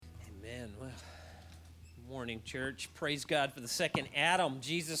morning, church. Praise God for the second Adam,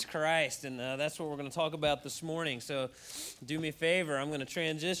 Jesus Christ, and that's what we're going to talk about this morning. So do me a favor. I'm going to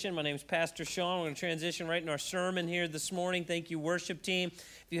transition. My name is Pastor Shaun. We're going to transition right into our sermon here this morning. Thank you, worship team.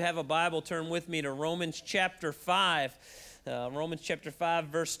 If you have a Bible, turn with me to Romans chapter 5. Romans chapter 5,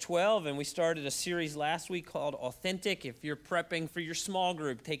 verse 12, and we started a series last week called Authentic. If you're prepping for your small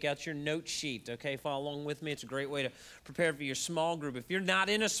group, take out your note sheet, okay? Follow along with me. It's a great way to prepare for your small group. If you're not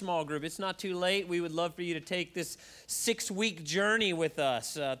in a small group, it's not too late. We would love for you to take this 6-week journey with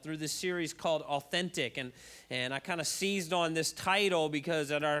us through this series called Authentic, and I kind of seized on this title because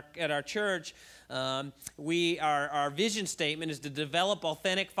at our church, our vision statement is to develop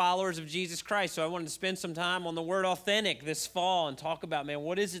authentic followers of Jesus Christ. So I wanted to spend some time on the word authentic this fall and talk about, man,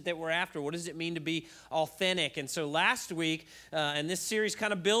 what is it that we're after? What does it mean to be authentic? And so last week, and this series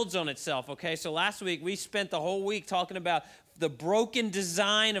kind of builds on itself, okay? So last week, we spent the whole week talking about the broken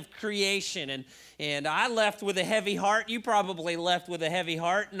design of creation. And I left with a heavy heart. You probably left with a heavy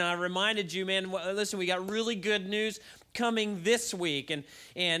heart. And I reminded you, man, listen, we got really good news coming this week.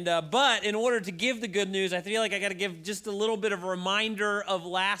 But in order to give the good news, I feel like I got to give just a little bit of a reminder of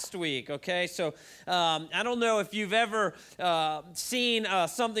last week, okay? So I don't know if you've ever seen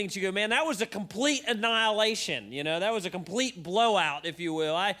something that you go, man, that was a complete annihilation, you know? That was a complete blowout, if you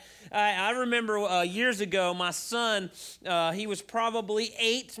will. I remember years ago, my son, he was probably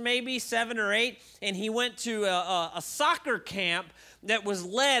 8, maybe 7 or 8, and he went to a soccer camp that was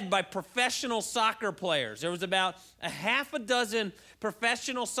led by professional soccer players. There was about a half a dozen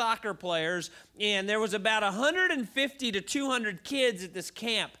professional soccer players, and there was about 150 to 200 kids at this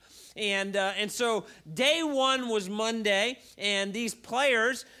camp. And so day one was Monday, and these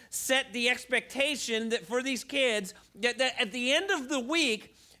players set the expectation that for these kids, that at the end of the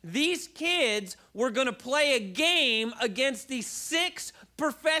week, these kids were going to play a game against these 6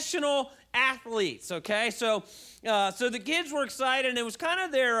 professional athletes, okay? So the kids were excited, and it was kind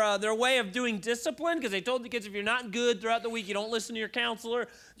of their way of doing discipline, because they told the kids, if you're not good throughout the week, you don't listen to your counselor,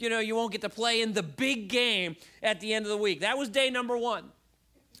 you know, you won't get to play in the big game at the end of the week. That was day number 1.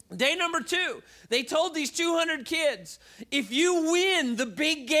 Day number 2, they told these 200 kids, if you win the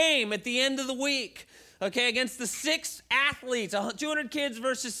big game at the end of the week, okay, against the 6 athletes, 200 kids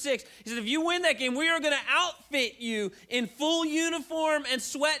versus 6. He said, if you win that game, we are going to outfit you in full uniform and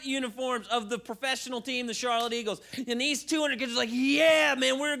sweat uniforms of the professional team, the Charlotte Eagles. And these 200 kids are like, yeah,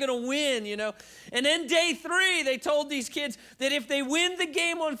 man, we're going to win, you know. And then day 3, they told these kids that if they win the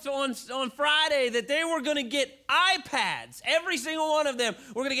game on Friday, that they were going to get iPads. Every single one of them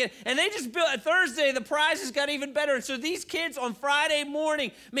were going to get. And they just built, at Thursday, the prizes got even better. And so these kids on Friday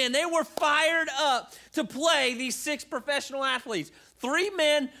morning, man, they were fired up to play these 6 professional athletes. 3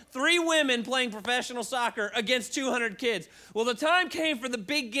 men, 3 women playing professional soccer against 200 kids. Well, the time came for the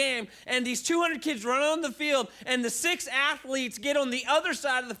big game, and these 200 kids run on the field, and the 6 athletes get on the other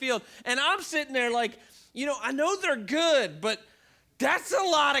side of the field. And I'm sitting there like, you know, I know they're good, but that's a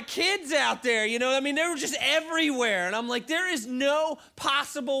lot of kids out there, you know? I mean, they were just everywhere. And I'm like, there is no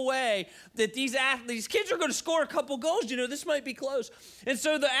possible way that these kids are going to score a couple goals. You know, this might be close. And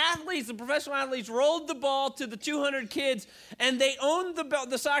so the professional athletes rolled the ball to the 200 kids, and they owned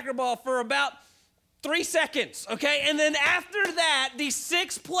the soccer ball for about 3 seconds, okay? And then after that, these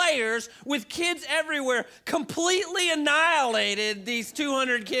 6 players with kids everywhere completely annihilated these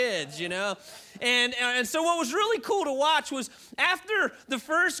 200 kids, you know? And so what was really cool to watch was after the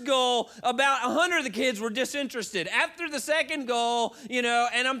first goal, about 100 of the kids were disinterested. After the second goal, you know,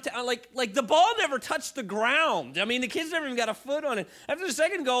 and I'm like the ball never touched the ground. I mean, the kids never even got a foot on it. After the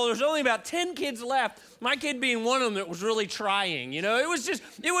second goal, there's only about 10 kids left. My kid being one of them that was really trying, you know. It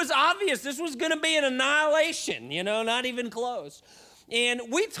was obvious this was going to be an annihilation, you know, not even close. And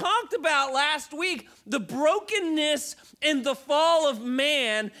we talked about last week the brokenness and the fall of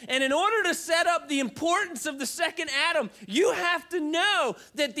man. And in order to set up the importance of the second Adam, you have to know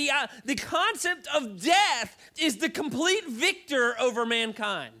that the concept of death is the complete victor over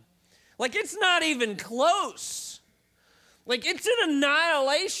mankind. Like, it's not even close. Like, it's an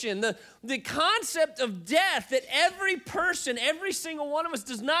annihilation. The concept of death, that every person, every single one of us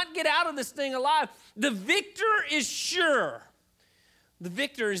does not get out of this thing alive. The victor is sure. The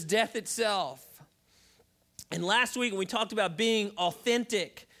victor is death itself. And last week, when we talked about being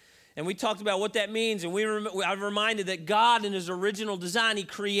authentic, and we talked about what that means, and I reminded that God, in his original design, he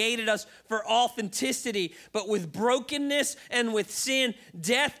created us for authenticity, but with brokenness and with sin,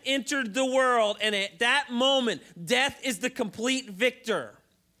 death entered the world, and at that moment, death is the complete victor.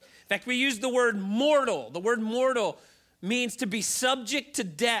 In fact, we use the word mortal. The word mortal means to be subject to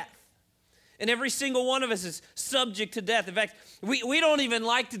death. And every single one of us is subject to death. In fact, we don't even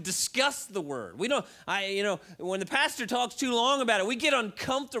like to discuss the word. When the pastor talks too long about it, we get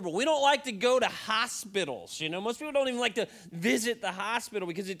uncomfortable. We don't like to go to hospitals. Most people don't even like to visit the hospital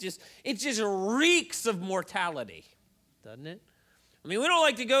because it just reeks of mortality, doesn't it? We don't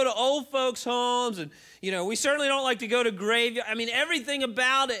like to go to old folks' homes, and we certainly don't like to go to graveyards. Everything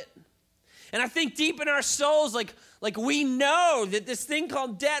about it. And I think deep in our souls, like we know that this thing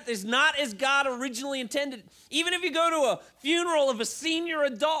called death is not as God originally intended. Even if you go to a funeral of a senior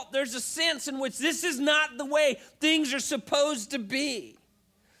adult, there's a sense in which this is not the way things are supposed to be.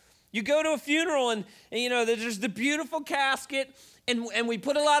 You go to a funeral and there's the beautiful casket, and we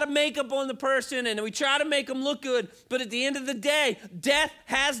put a lot of makeup on the person, and we try to make them look good, but at the end of the day, death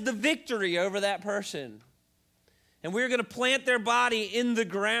has the victory over that person. And we're going to plant their body in the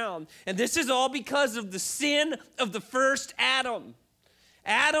ground. And this is all because of the sin of the first Adam.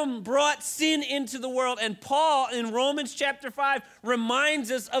 Adam brought sin into the world. And Paul, in Romans chapter 5,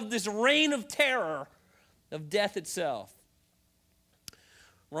 reminds us of this reign of terror of death itself.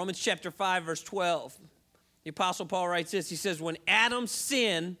 Romans chapter 5, verse 12. The Apostle Paul writes this. He says, when Adam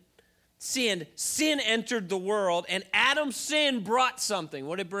sinned, sin entered the world. And Adam's sin brought something.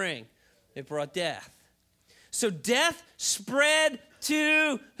 What did it bring? It brought death. So death spread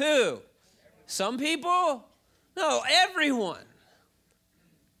to who? Some people? No, everyone.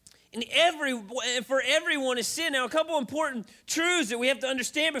 And for everyone is sin. Now, a couple important truths that we have to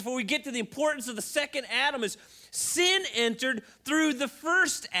understand before we get to the importance of the second Adam is sin entered through the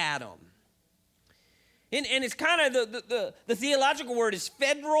first Adam. And it's kind of the theological word is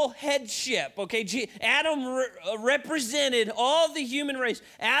federal headship, okay? Adam represented all the human race.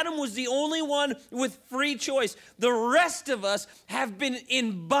 Adam was the only one with free choice. The rest of us have been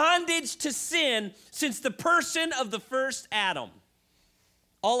in bondage to sin since the person of the first Adam.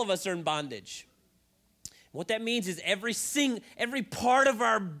 All of us are in bondage. What that means is every part of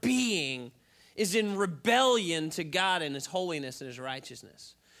our being is in rebellion to God and His holiness and His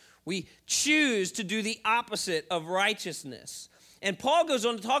righteousness. We choose to do the opposite of righteousness. And Paul goes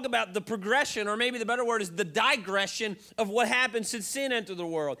on to talk about the progression, or maybe the better word is the digression of what happens since sin entered the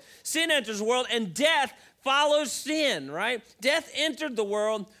world. Sin enters the world and death follows sin, right? Death entered the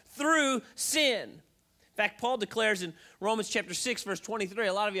world through sin. In fact, Paul declares in Romans chapter 6, verse 23,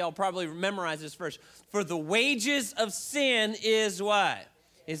 a lot of y'all probably memorize this verse, for the wages of sin is what?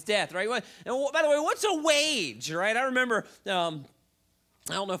 Is death, right? And by the way, what's a wage, right? I remember...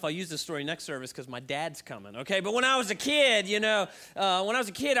 I don't know if I'll use this story next service because my dad's coming, okay? But when I was a kid,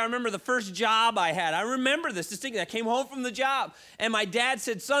 I remember the first job I had. I remember this distinctly. I came home from the job, and my dad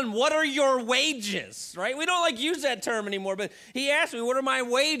said, son, what are your wages, right? We don't use that term anymore, but he asked me, what are my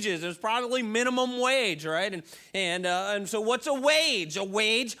wages? It was probably minimum wage, right? And so what's a wage? A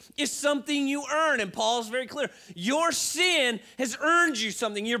wage is something you earn, and Paul's very clear. Your sin has earned you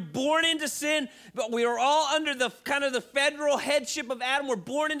something. You're born into sin, but we are all under the kind of the federal headship of Adam. We're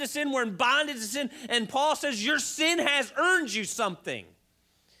born into sin. We're in bondage to sin. And Paul says your sin has earned you something.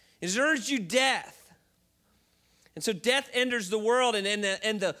 It has earned you death. And so death enters the world, and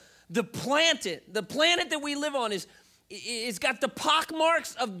the planet that we live on is got the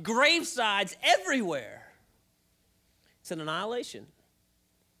pockmarks of gravesides everywhere. It's an annihilation.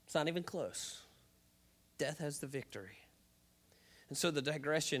 It's not even close. Death has the victory. And so the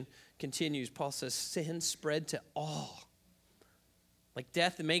digression continues. Paul says, sin spread to all. Like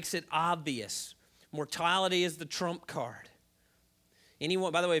death makes it obvious. Mortality is the trump card.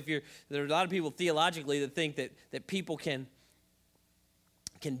 Anyone, by the way, there are a lot of people theologically that think that people can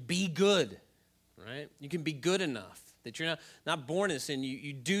be good, right? You can be good enough. That you're not born in sin,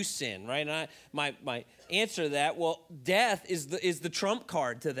 you do sin, right? And my answer to that, well, death is the trump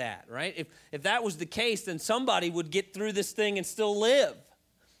card to that, right? If that was the case, then somebody would get through this thing and still live.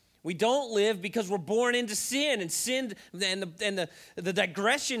 We don't live because we're born into sin, and sin, and the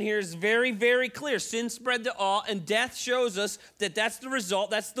digression here is very, very clear. Sin spread to all, and death shows us that that's the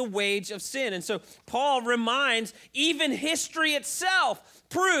result, that's the wage of sin. And so Paul reminds, even history itself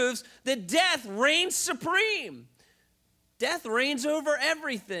proves that death reigns supreme. Death reigns over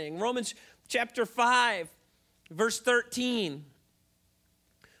everything. Romans chapter 5, verse 13.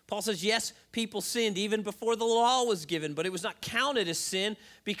 Paul says, yes, people sinned even before the law was given, but it was not counted as sin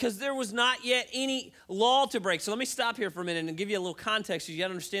because there was not yet any law to break. So let me stop here for a minute and give you a little context. You got to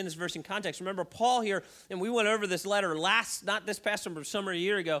understand this verse in context. Remember, Paul here, and we went over this letter not this past summer, a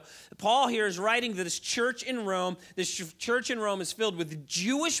year ago. Paul here is writing to this church in Rome. This church in Rome is filled with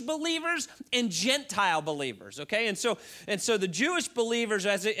Jewish believers and Gentile believers, okay? And so the Jewish believers,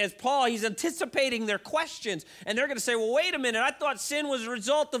 as Paul, he's anticipating their questions, and they're going to say, well, wait a minute, I thought sin was a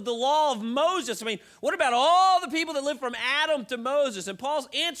result of the law of Moses. Moses? I mean, what about all the people that lived from Adam to Moses? And Paul's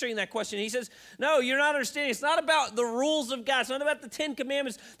answering that question. He says, no, you're not understanding. It's not about the rules of God. It's not about the 10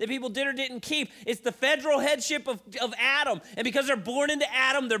 commandments that people did or didn't keep. It's the federal headship of Adam. And because they're born into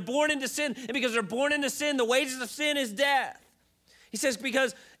Adam, they're born into sin. And because they're born into sin, the wages of sin is death. He says,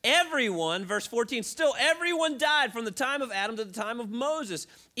 because everyone, verse 14, still everyone died from the time of Adam to the time of Moses,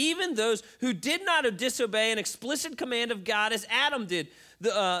 even those who did not disobey an explicit command of God as Adam did.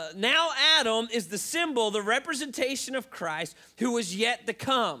 Now Adam is the symbol, the representation of Christ who was yet to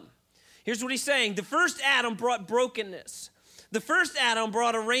come. Here's what he's saying. The first Adam brought brokenness. The first Adam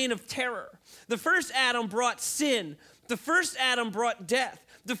brought a reign of terror. The first Adam brought sin. The first Adam brought death.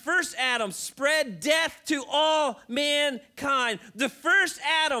 The first Adam spread death to all mankind. The first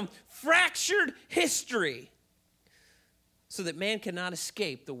Adam fractured history so that man cannot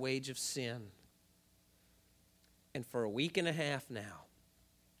escape the wage of sin. And for a week and a half now,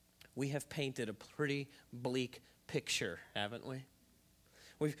 we have painted a pretty bleak picture, haven't we?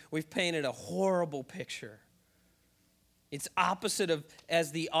 We've painted a horrible picture. It's opposite of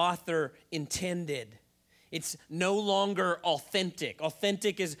as the author intended. It's no longer authentic.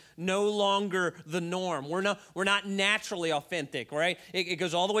 Authentic is no longer the norm. We're not naturally authentic, right? It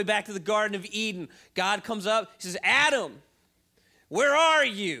goes all the way back to the Garden of Eden. God comes up, he says, Adam, where are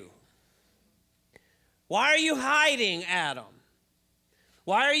you? Why are you hiding, Adam?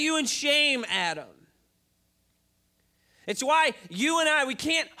 Why are you in shame, Adam? It's why you and I, we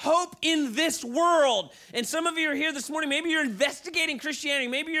can't hope in this world. And some of you are here this morning. Maybe you're investigating Christianity.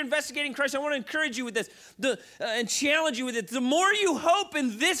 Maybe you're investigating Christ. I want to encourage you with this and challenge you with it. The more you hope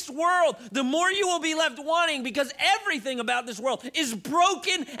in this world, the more you will be left wanting, because everything about this world is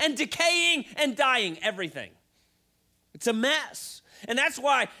broken and decaying and dying. Everything. It's a mess. And that's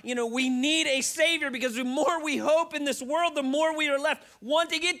why, we need a Savior, because the more we hope in this world, the more we are left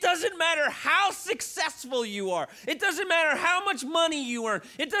wanting. It doesn't matter how successful you are. It doesn't matter how much money you earn.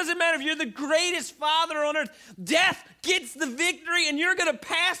 It doesn't matter if you're the greatest father on earth. Death gets the victory, and you're going to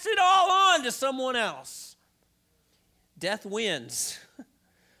pass it all on to someone else. Death wins.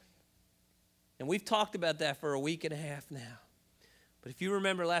 And we've talked about that for a week and a half now. But if you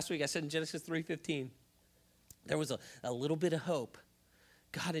remember last week, I said in Genesis 3:15, there was a little bit of hope.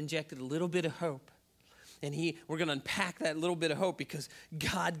 God injected a little bit of hope. And we're going to unpack that little bit of hope, because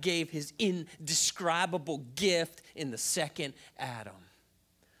God gave his indescribable gift in the second Adam.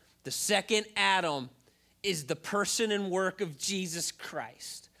 The second Adam is the person and work of Jesus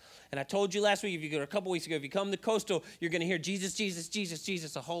Christ. And I told you last week, a couple weeks ago, if you come to Coastal, you're going to hear Jesus, Jesus, Jesus,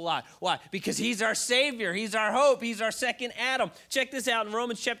 Jesus a whole lot. Why? Because he's our Savior. He's our hope. He's our second Adam. Check this out in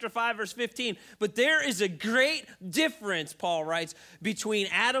Romans chapter 5, verse 15. But there is a great difference, Paul writes, between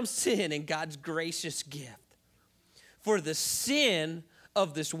Adam's sin and God's gracious gift. For the sin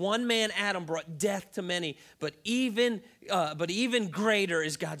of this one man, Adam, brought death to many, but even greater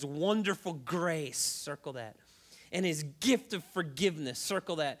is God's wonderful grace. Circle that. And his gift of forgiveness,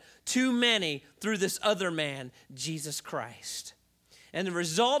 circle that, to many through this other man, Jesus Christ. And the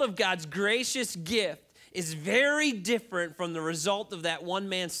result of God's gracious gift is very different from the result of that one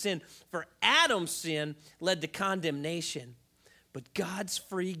man's sin. For Adam's sin led to condemnation, but God's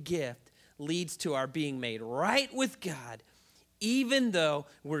free gift leads to our being made right with God, even though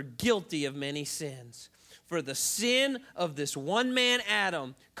we're guilty of many sins. For the sin of this one man,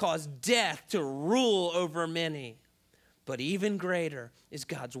 Adam, caused death to rule over many. But even greater is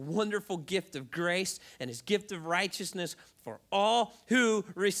God's wonderful gift of grace and his gift of righteousness for all who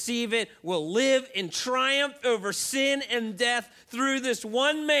receive it will live in triumph over sin and death through this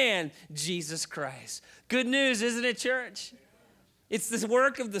one man, Jesus Christ. Good news, isn't it, church? It's the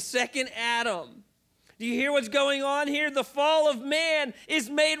work of the second Adam. Do you hear what's going on here? The fall of man is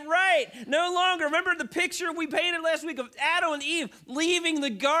made right. No longer, remember the picture we painted last week of Adam and Eve leaving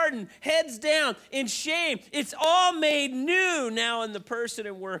the garden, heads down, in shame. It's all made new now in the person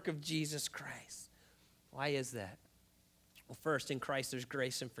and work of Jesus Christ. Why is that? Well, first, in Christ there's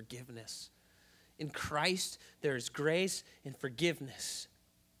grace and forgiveness. In Christ there is grace and forgiveness.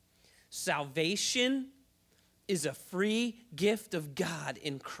 Salvation is a free gift of God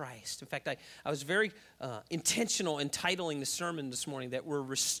in Christ. In fact, I was very intentional in titling the sermon this morning that we're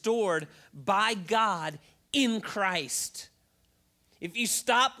restored by God in Christ. If you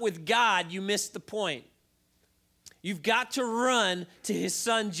stop with God, you miss the point. You've got to run to his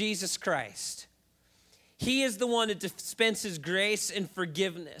son, Jesus Christ. He is the one that dispenses grace and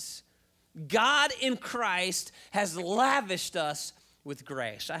forgiveness. God in Christ has lavished us with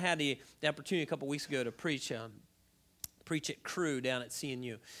grace. I had the opportunity a couple weeks ago to preach preach at Crew down at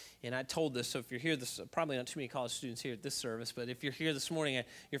CNU. And I told this, so if you're here, probably not too many college students here at this service, but if you're here this morning,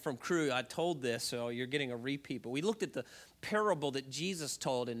 you're from Crew, I told this, so you're getting a repeat. But we looked at the parable that Jesus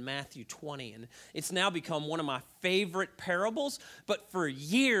told in Matthew 20, and it's now become one of my favorite parables, but for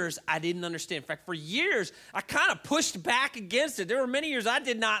years, I didn't understand. In fact, for years, I kind of pushed back against it. There were many years I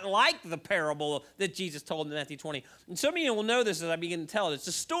did not like the parable that Jesus told in Matthew 20. And some of you will know this as I begin to tell it. It's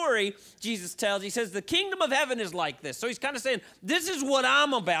a story Jesus tells. He says, the kingdom of heaven is like this. So he's kind of saying, this is what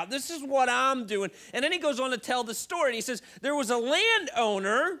I'm about. This is what I'm doing. And then he goes on to tell the story. And he says, there was a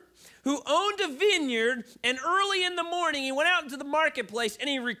landowner who owned a vineyard, and early in the morning, he went out into the marketplace, and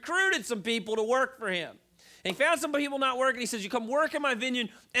he recruited some people to work for him. And he found some people not working. He says, you come work in my vineyard,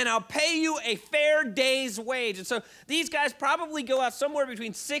 and I'll pay you a fair day's wage. And so these guys probably go out somewhere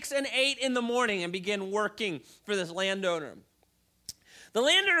between 6 and 8 in the morning and begin working for this landowner. The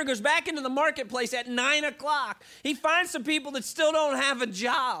landowner goes back into the marketplace at 9 o'clock. He finds some people that still don't have a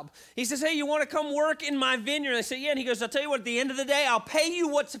job. He says, hey, you want to come work in my vineyard? They say, yeah. And he goes, I'll tell you what, at the end of the day, I'll pay you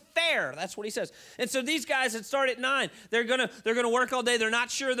what's fair. That's what he says. And so these guys that start at 9, they're gonna work all day. They're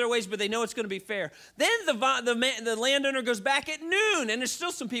not sure of their wage, but they know it's going to be fair. Then the landowner goes back at noon, and there's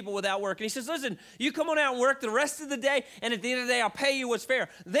still some people without work. And he says, listen, you come on out and work the rest of the day, and at the end of the day, I'll pay you what's fair.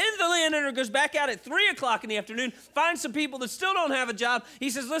 Then the landowner goes back out at 3 o'clock in the afternoon, finds some people that still don't have a job.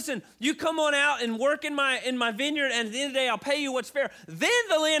 He says, listen, you come on out and work in my vineyard, and at the end of the day, I'll pay you what's fair. Then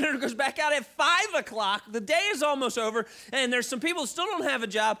the landowner goes back out at 5 o'clock. The day is almost over, and there's some people who still don't have a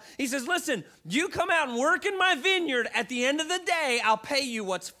job. He says, listen, you come out and work in my vineyard. At the end of the day, I'll pay you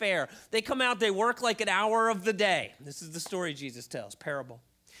what's fair. They come out, they work like an hour of the day. This is the story Jesus tells, parable.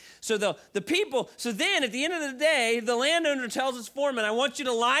 So so then at the end of the day, the landowner tells his foreman, I want you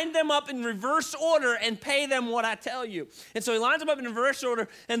to line them up in reverse order and pay them what I tell you. And so he lines them up in reverse order,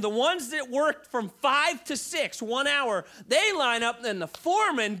 and the ones that worked from 5 to 6, 1 hour, they line up, and the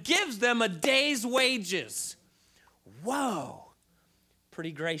foreman gives them a day's wages. Whoa.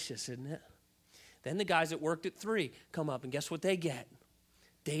 Pretty gracious, isn't it? Then the guys that worked at 3 come up, and guess what they get?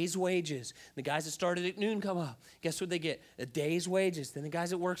 Day's wages. The guys that started at noon come up. Guess what they get? A day's wages. Then the guys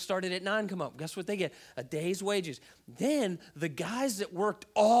that worked started at 9 come up. Guess what they get? A day's wages. Then the guys that worked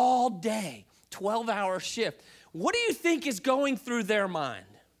all day, 12-hour shift, what do you think is going through their mind?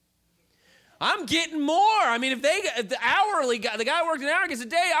 I'm getting more. I mean, if the hourly guy, the guy who worked an hour gets a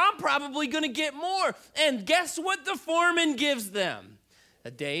day, I'm probably going to get more. And guess what the foreman gives them? A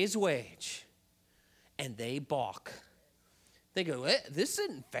day's wage. And they balk. They go, this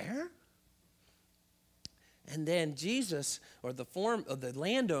isn't fair. And then Jesus, or the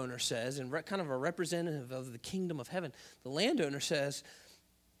landowner says, and kind of a representative of the kingdom of heaven, the landowner says,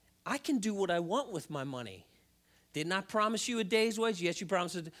 I can do what I want with my money. Didn't I promise you a day's wage? Yes, you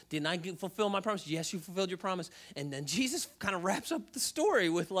promised it. Didn't I fulfill my promise? Yes, you fulfilled your promise. And then Jesus kind of wraps up the story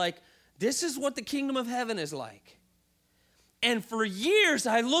with this is what the kingdom of heaven is like. And for years,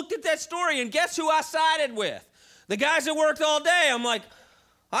 I looked at that story, and guess who I sided with? The guys that worked all day. I'm like,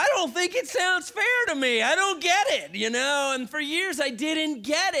 I don't think it sounds fair to me. I don't get it, And for years, I didn't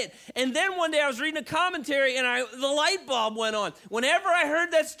get it. And then one day, I was reading a commentary, and the light bulb went on. Whenever I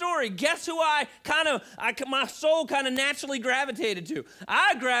heard that story, guess who my soul kind of naturally gravitated to?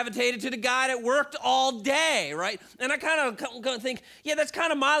 I gravitated to the guy that worked all day, right? And I kind of think, yeah, that's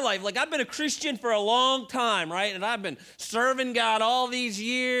kind of my life. I've been a Christian for a long time, right? And I've been serving God all these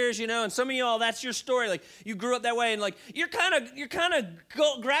years, And some of y'all, that's your story. You grew up that way, and you're kind of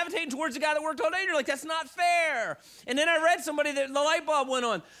gravitating towards the guy that worked all day, and you're like, that's not fair. And then I read somebody that the light bulb went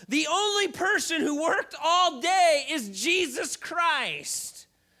on. The only person who worked all day is Jesus Christ.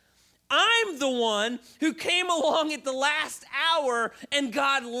 I'm the one who came along at the last hour, and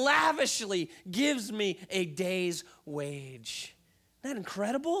God lavishly gives me a day's wage. Isn't that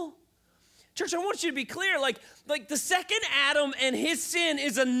incredible? Church, I want you to be clear, the second Adam and his sin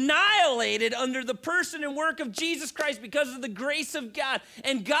is annihilated under the person and work of Jesus Christ because of the grace of God.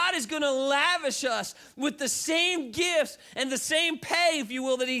 And God is going to lavish us with the same gifts and the same pay, if you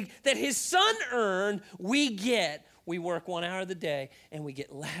will, that his son earned, we get. We work 1 hour of the day, and we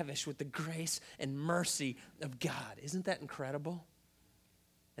get lavished with the grace and mercy of God. Isn't that incredible?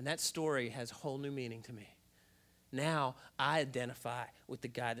 And that story has a whole new meaning to me. Now I identify with the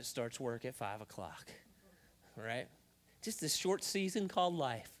guy that starts work at 5 o'clock, right? Just this short season called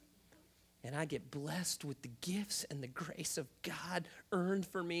life. And I get blessed with the gifts and the grace of God earned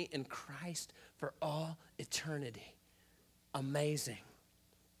for me in Christ for all eternity. Amazing.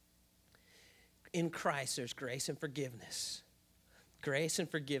 In Christ, there's grace and forgiveness. Grace and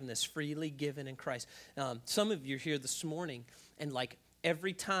forgiveness freely given in Christ. Some of you are here this morning, and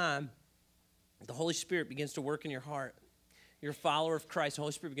every time the Holy Spirit begins to work in your heart, you're a follower of Christ, the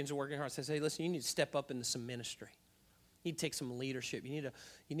Holy Spirit begins to work in your heart, says, hey, listen, you need to step up into some ministry. You need to take some leadership. You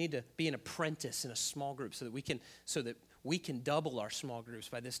need to be an apprentice in a small group so that we can double our small groups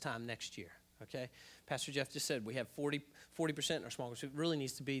by this time next year. Okay? Pastor Jeff just said we have 40% in our small groups. It really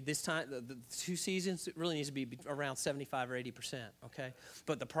needs to be this time, the 2 seasons, it really needs to be around 75 or 80%. Okay?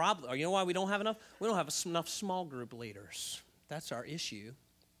 But the problem, you know why we don't have enough? We don't have enough small group leaders. That's our issue.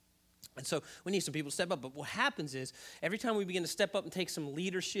 And so we need some people to step up. But what happens is every time we begin to step up and take some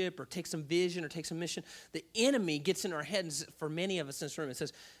leadership or take some vision or take some mission, the enemy gets in our heads for many of us in this room and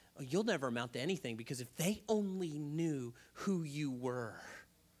says, oh, you'll never amount to anything because if they only knew who you were.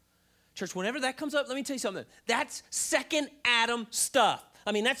 Church, whenever that comes up, let me tell you something. That's second Adam stuff.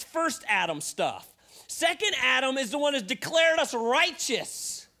 I mean, that's first Adam stuff. Second Adam is the one who's declared us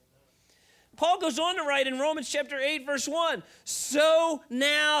righteous. Paul goes on to write in Romans chapter 8, verse 1, so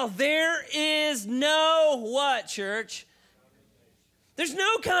now there is no what, church? There's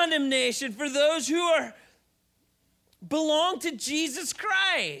no condemnation for those who belong to Jesus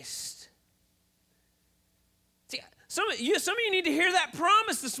Christ. Some of you need to hear that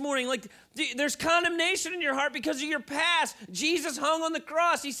promise this morning. Like, there's condemnation in your heart because of your past. Jesus hung on the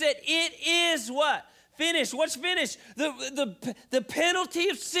cross. He said, it is what? Finished. What's finished? The penalty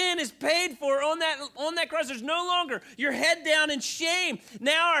of sin is paid for on that cross. There's no longer your head down in shame.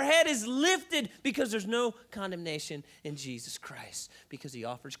 Now our head is lifted because there's no condemnation in Jesus Christ because he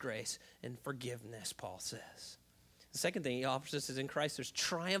offers grace and forgiveness, Paul says. The second thing he offers us is in Christ there's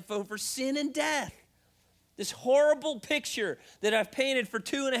triumph over sin and death. This horrible picture that I've painted for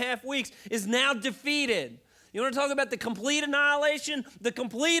 2.5 weeks is now defeated. You want to talk about the complete annihilation? The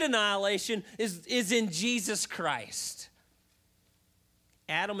complete annihilation is in Jesus Christ.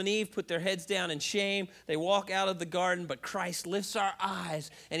 Adam and Eve put their heads down in shame. They walk out of the garden, but Christ lifts our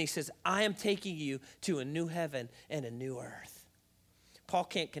eyes and he says, I am taking you to a new heaven and a new earth. Paul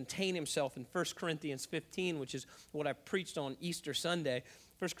can't contain himself in 1 Corinthians 15, which is what I preached on Easter Sunday.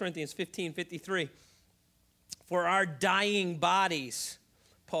 1 Corinthians 15:53. For our dying bodies,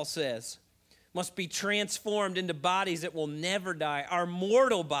 Paul says, must be transformed into bodies that will never die. Our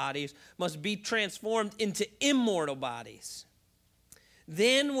mortal bodies must be transformed into immortal bodies.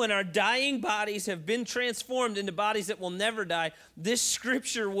 Then when our dying bodies have been transformed into bodies that will never die, this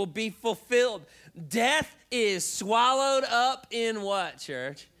scripture will be fulfilled. Death is swallowed up in what,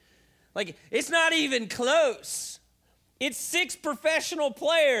 church? Like, it's not even close. It's 6 professional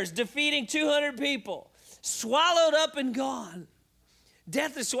players defeating 200 people. Swallowed up and gone.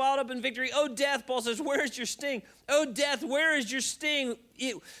 Death is swallowed up in victory. Oh, death, Paul says, where is your sting? Oh, death, where is your sting?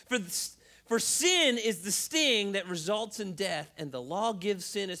 For sin is the sting that results in death, and the law gives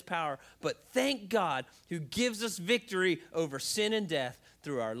sin its power. But thank God who gives us victory over sin and death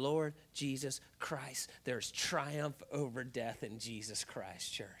through our Lord Jesus Christ. There's triumph over death in Jesus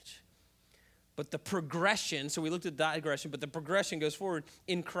Christ, church. But the progression, so we looked at the digression, but the progression goes forward.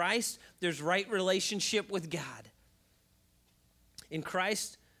 In Christ, there's right relationship with God. In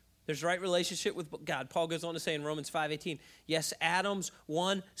Christ, there's right relationship with God. Paul goes on to say in Romans 5:18, yes, Adam's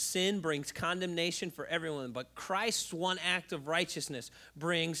one sin brings condemnation for everyone, but Christ's one act of righteousness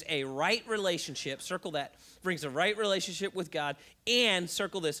brings a right relationship, circle that, brings a right relationship with God, and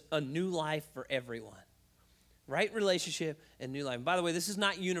circle this, a new life for everyone. Right relationship and new life. And by the way, this is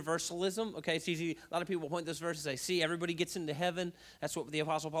not universalism, okay? It's easy. A lot of people point this verse and say, see, everybody gets into heaven. That's what the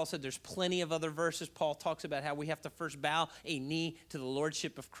Apostle Paul said. There's plenty of other verses. Paul talks about how we have to first bow a knee to the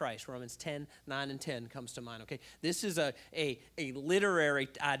lordship of Christ. Romans 10, 9, and 10 comes to mind, okay? This is a literary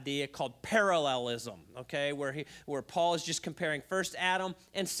idea called parallelism, okay? Where Paul is just comparing first Adam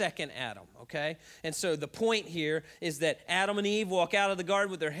and second Adam, okay? And so the point here is that Adam and Eve walk out of the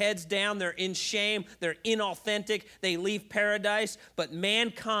garden with their heads down. They're in shame. They're inauthentic. They leave paradise, but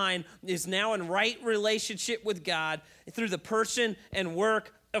mankind is now in right relationship with God through the person and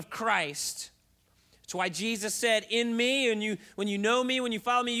work of Christ. That's why Jesus said, in me, and when you know me, when you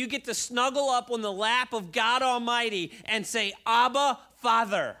follow me, you get to snuggle up on the lap of God Almighty and say, Abba,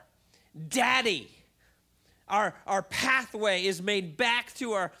 Father, Daddy. Our pathway is made back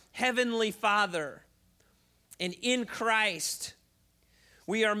to our heavenly Father. And in Christ,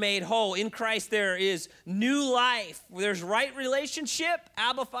 we are made whole. In Christ, there is new life. There's right relationship,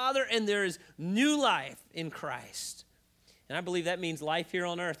 Abba, Father, and there is new life in Christ. And I believe that means life here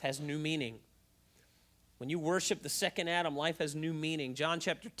on earth has new meaning. When you worship the second Adam, life has new meaning. John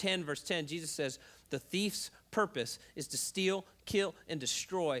chapter 10, verse 10, Jesus says, the thief's purpose is to steal, kill, and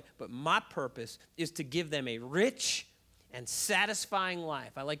destroy, but my purpose is to give them a rich and satisfying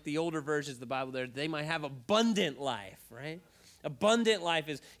life. I like the older versions of the Bible there. They might have abundant life, right? Abundant life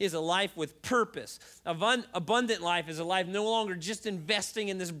is a life with purpose. Abundant life is a life no longer just investing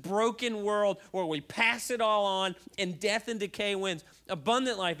in this broken world where we pass it all on and death and decay wins.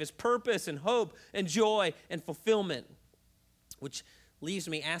 Abundant life is purpose and hope and joy and fulfillment, which leaves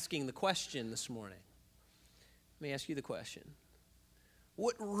me asking the question this morning. Let me ask you the question.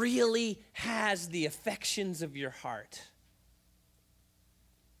 What really has the affections of your heart?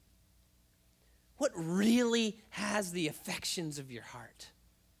 What really has the affections of your heart?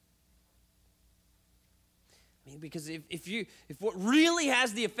 I mean, because if what really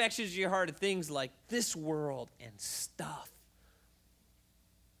has the affections of your heart are things like this world and stuff,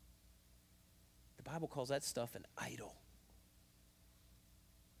 the Bible calls that stuff an idol.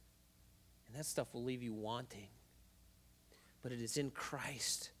 And that stuff will leave you wanting. But it is in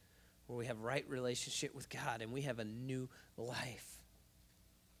Christ where we have right relationship with God and we have a new life.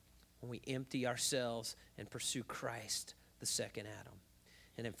 When we empty ourselves and pursue Christ, the second Adam.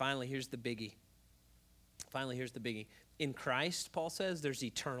 And then finally, here's the biggie. In Christ, Paul says, there's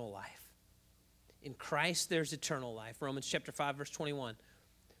eternal life. In Christ, there's eternal life. Romans chapter 5, verse 21.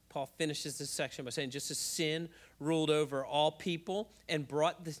 Paul finishes this section by saying, just as sin ruled over all people and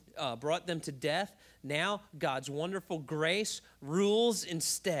brought them to death, now God's wonderful grace rules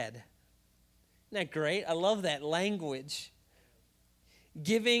instead. Isn't that great? I love that language.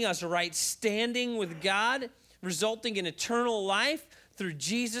 Giving us right standing with God, resulting in eternal life through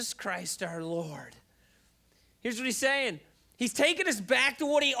Jesus Christ our Lord. Here's what he's saying. He's taking us back to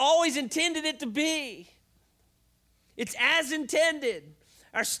what he always intended it to be. It's as intended.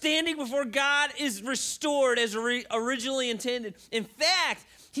 Our standing before God is restored as originally intended. In fact,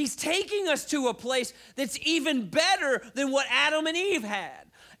 he's taking us to a place that's even better than what Adam and Eve had.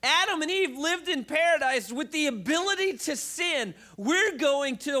 Adam and Eve lived in paradise with the ability to sin. We're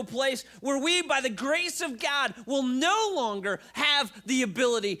going to a place where we, by the grace of God, will no longer have the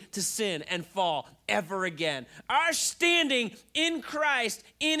ability to sin and fall ever again. Our standing in Christ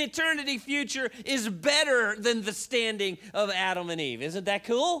in eternity future is better than the standing of Adam and Eve. Isn't that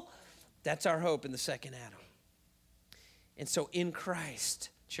cool? That's our hope in the second Adam. And so in Christ,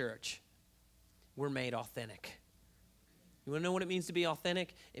 church, we're made authentic. You want to know what it means to be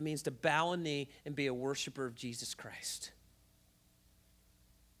authentic? It means to bow a knee and be a worshiper of Jesus Christ.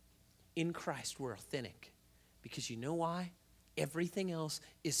 In Christ, we're authentic. Because you know why? Everything else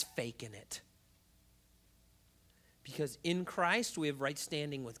is faking it. Because in Christ, we have right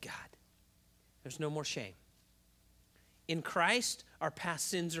standing with God. There's no more shame. In Christ, our past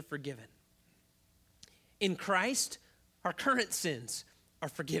sins are forgiven. In Christ, our current sins are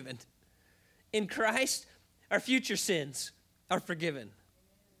forgiven. In Christ, our future sins are forgiven.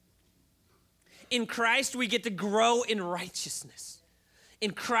 In Christ, we get to grow in righteousness.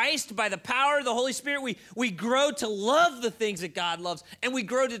 In Christ, by the power of the Holy Spirit, we grow to love the things that God loves, and we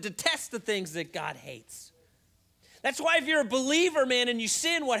grow to detest the things that God hates. That's why if you're a believer, man, and you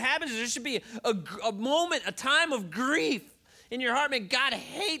sin, what happens is there should be a moment, a time of grief in your heart. Man, God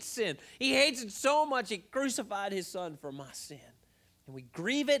hates sin. He hates it so much, he crucified his son for my sin. And we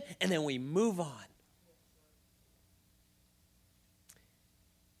grieve it, and then we move on.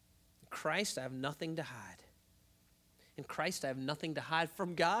 Christ, I have nothing to hide. In Christ, I have nothing to hide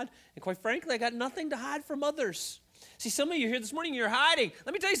from God. And quite frankly, I got nothing to hide from others. See, some of you here this morning, you're hiding.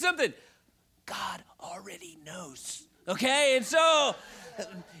 Let me tell you something. God already knows. Okay? And so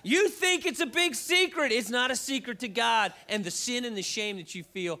you think it's a big secret. It's not a secret to God. And the sin and the shame that you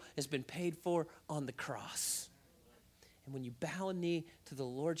feel has been paid for on the cross. And when you bow a knee to the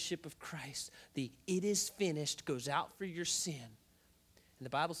lordship of Christ, the "it is finished" goes out for your sin. And the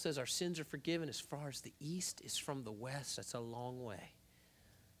Bible says our sins are forgiven as far as the east is from the west. That's a long way.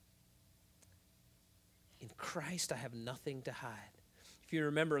 In Christ, I have nothing to hide. If you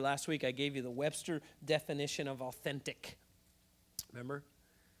remember last week, I gave you the Webster definition of authentic. Remember?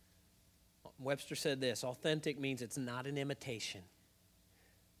 Webster said this: authentic means it's not an imitation.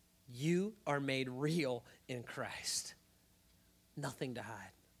 You are made real in Christ. Nothing to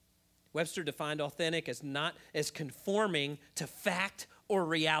hide. Webster defined authentic as not as conforming to fact or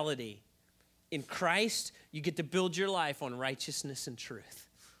reality. In Christ, you get to build your life on righteousness and truth.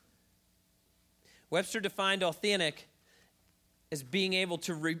 Webster defined authentic as being able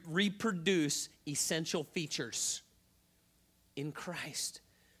to reproduce essential features. In Christ,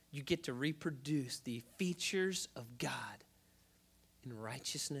 you get to reproduce the features of God in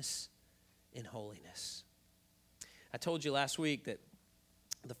righteousness and holiness. I told you last week that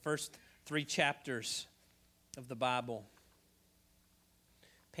the first 3 chapters of the Bible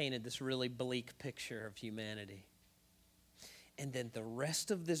painted this really bleak picture of humanity. And then the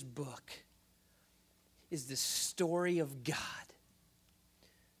rest of this book is the story of God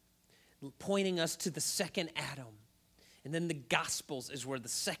pointing us to the second Adam. And then the Gospels is where the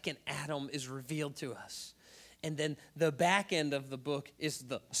second Adam is revealed to us. And then the back end of the book is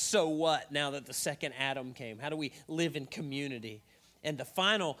the so what now that the second Adam came? How do we live in community? And the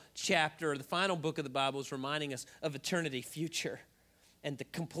final chapter, the final book of the Bible is reminding us of eternity future. And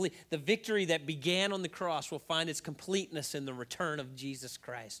the victory that began on the cross will find its completeness in the return of Jesus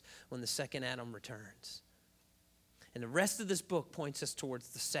Christ when the second Adam returns. And the rest of this book points us towards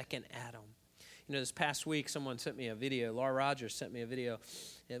the second Adam. You know, this past week, someone sent me a video. Laura Rogers sent me a video.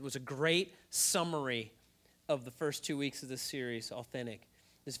 It was a great summary of the first 2 weeks of this series, Authentic.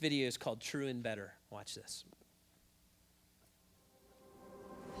 This video is called True and Better. Watch this.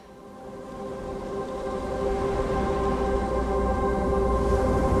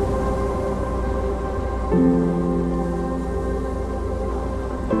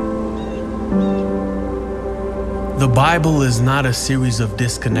 The Bible is not a series of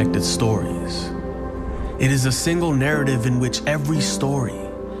disconnected stories. It is a single narrative in which every story,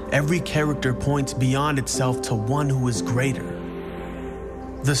 every character points beyond itself to one who is greater.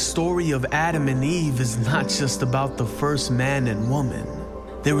 The story of Adam and Eve is not just about the first man and woman.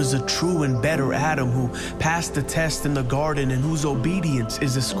 There is a true and better Adam who passed the test in the garden and whose obedience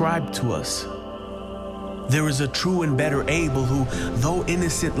is ascribed to us. There is a true and better Abel who, though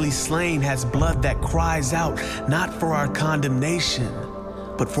innocently slain, has blood that cries out not for our condemnation,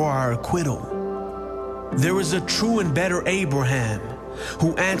 but for our acquittal. There is a true and better Abraham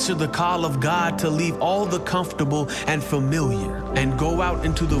who answered the call of God to leave all the comfortable and familiar and go out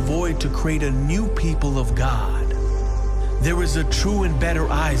into the void to create a new people of God. There is a true and better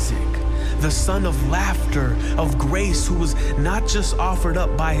Isaac, the son of laughter, of grace, who was not just offered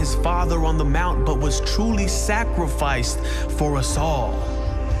up by his father on the mount, but was truly sacrificed for us all.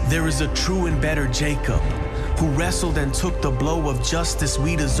 There is a true and better Jacob, who wrestled and took the blow of justice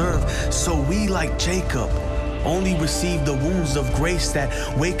we deserve, so we, like Jacob, only receive the wounds of grace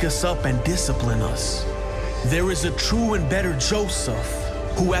that wake us up and discipline us. There is a true and better Joseph,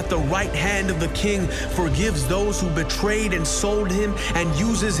 who at the right hand of the king forgives those who betrayed and sold him and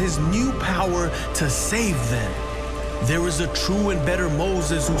uses his new power to save them. There is a true and better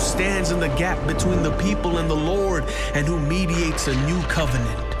Moses who stands in the gap between the people and the Lord and who mediates a new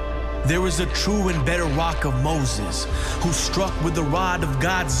covenant. There is a true and better rock of Moses who, struck with the rod of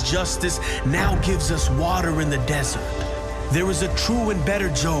God's justice, now gives us water in the desert. There is a true and better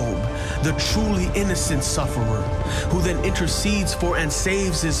Job, the truly innocent sufferer, who then intercedes for and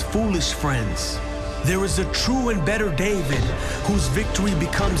saves his foolish friends. There is a true and better David, whose victory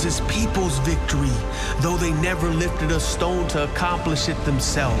becomes his people's victory, though they never lifted a stone to accomplish it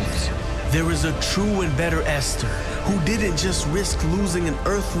themselves. There is a true and better Esther, who didn't just risk losing an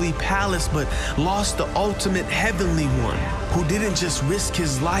earthly palace, but lost the ultimate heavenly one, who didn't just risk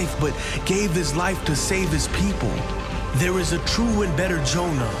his life, but gave his life to save his people. There is a true and better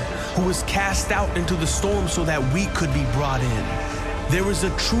Jonah, who was cast out into the storm so that we could be brought in. There is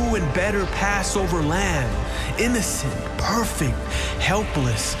a true and better Passover lamb, innocent, perfect,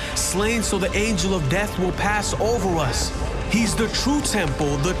 helpless, slain so the angel of death will pass over us. He's the true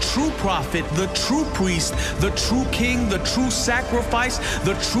temple, the true prophet, the true priest, the true king, the true sacrifice,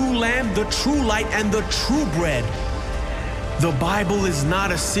 the true lamb, the true light, and the true bread. The Bible is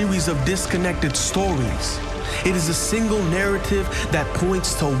not a series of disconnected stories. It is a single narrative that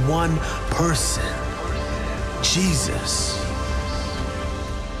points to one person, Jesus.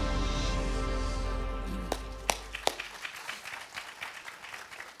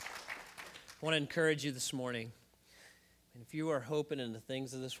 I want to encourage you this morning. And if you are hoping in the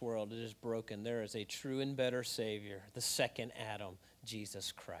things of this world, it is broken. There is a true and better Savior, the second Adam,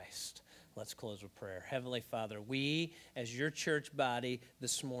 Jesus Christ. Let's close with prayer. Heavenly Father, we as your church body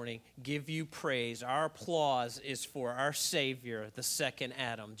this morning give you praise. Our applause is for our Savior, the second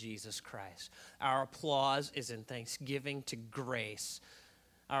Adam, Jesus Christ. Our applause is in thanksgiving to grace.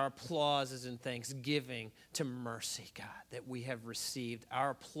 Our applause is in thanksgiving to mercy, God, that we have received.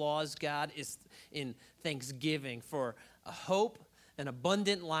 Our applause, God, is in thanksgiving for a hope, an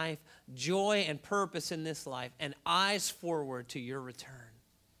abundant life, joy and purpose in this life, and eyes forward to your return.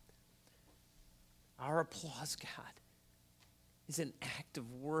 Our applause, God, is an act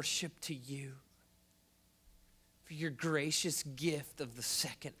of worship to you for your gracious gift of the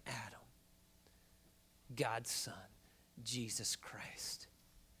second Adam, God's Son, Jesus Christ.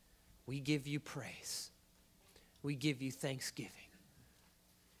 We give you praise. We give you thanksgiving.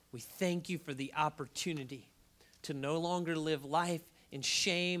 We thank you for the opportunity to no longer live life in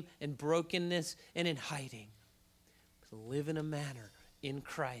shame and brokenness and in hiding, but to live in a manner in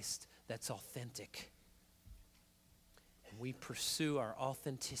Christ that's authentic. And we pursue our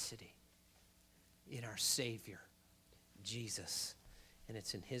authenticity in our Savior, Jesus. And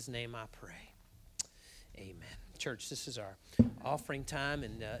it's in his name I pray. Amen. Church, this is our offering time.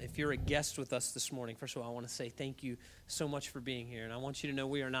 And if you're a guest with us this morning, first of all, I want to say thank you so much for being here. And I want you to know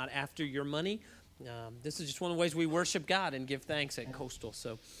we are not after your money. This is just one of the ways we worship God and give thanks at Coastal.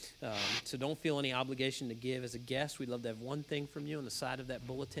 So don't feel any obligation to give as a guest. We'd love to have one thing from you. On the side of that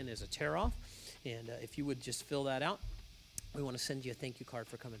bulletin is a tear-off. And if you would just fill that out, we want to send you a thank you card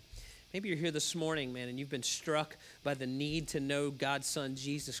for coming. Maybe you're here this morning, man, and you've been struck by the need to know God's Son,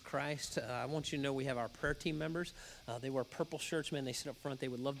 Jesus Christ. I want you to know we have our prayer team members. They wear purple shirts, man. They sit up front. They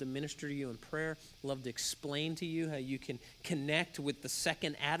would love to minister to you in prayer, love to explain to you how you can connect with the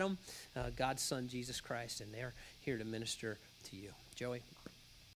second Adam, God's Son, Jesus Christ, and they're here to minister to you. Joey?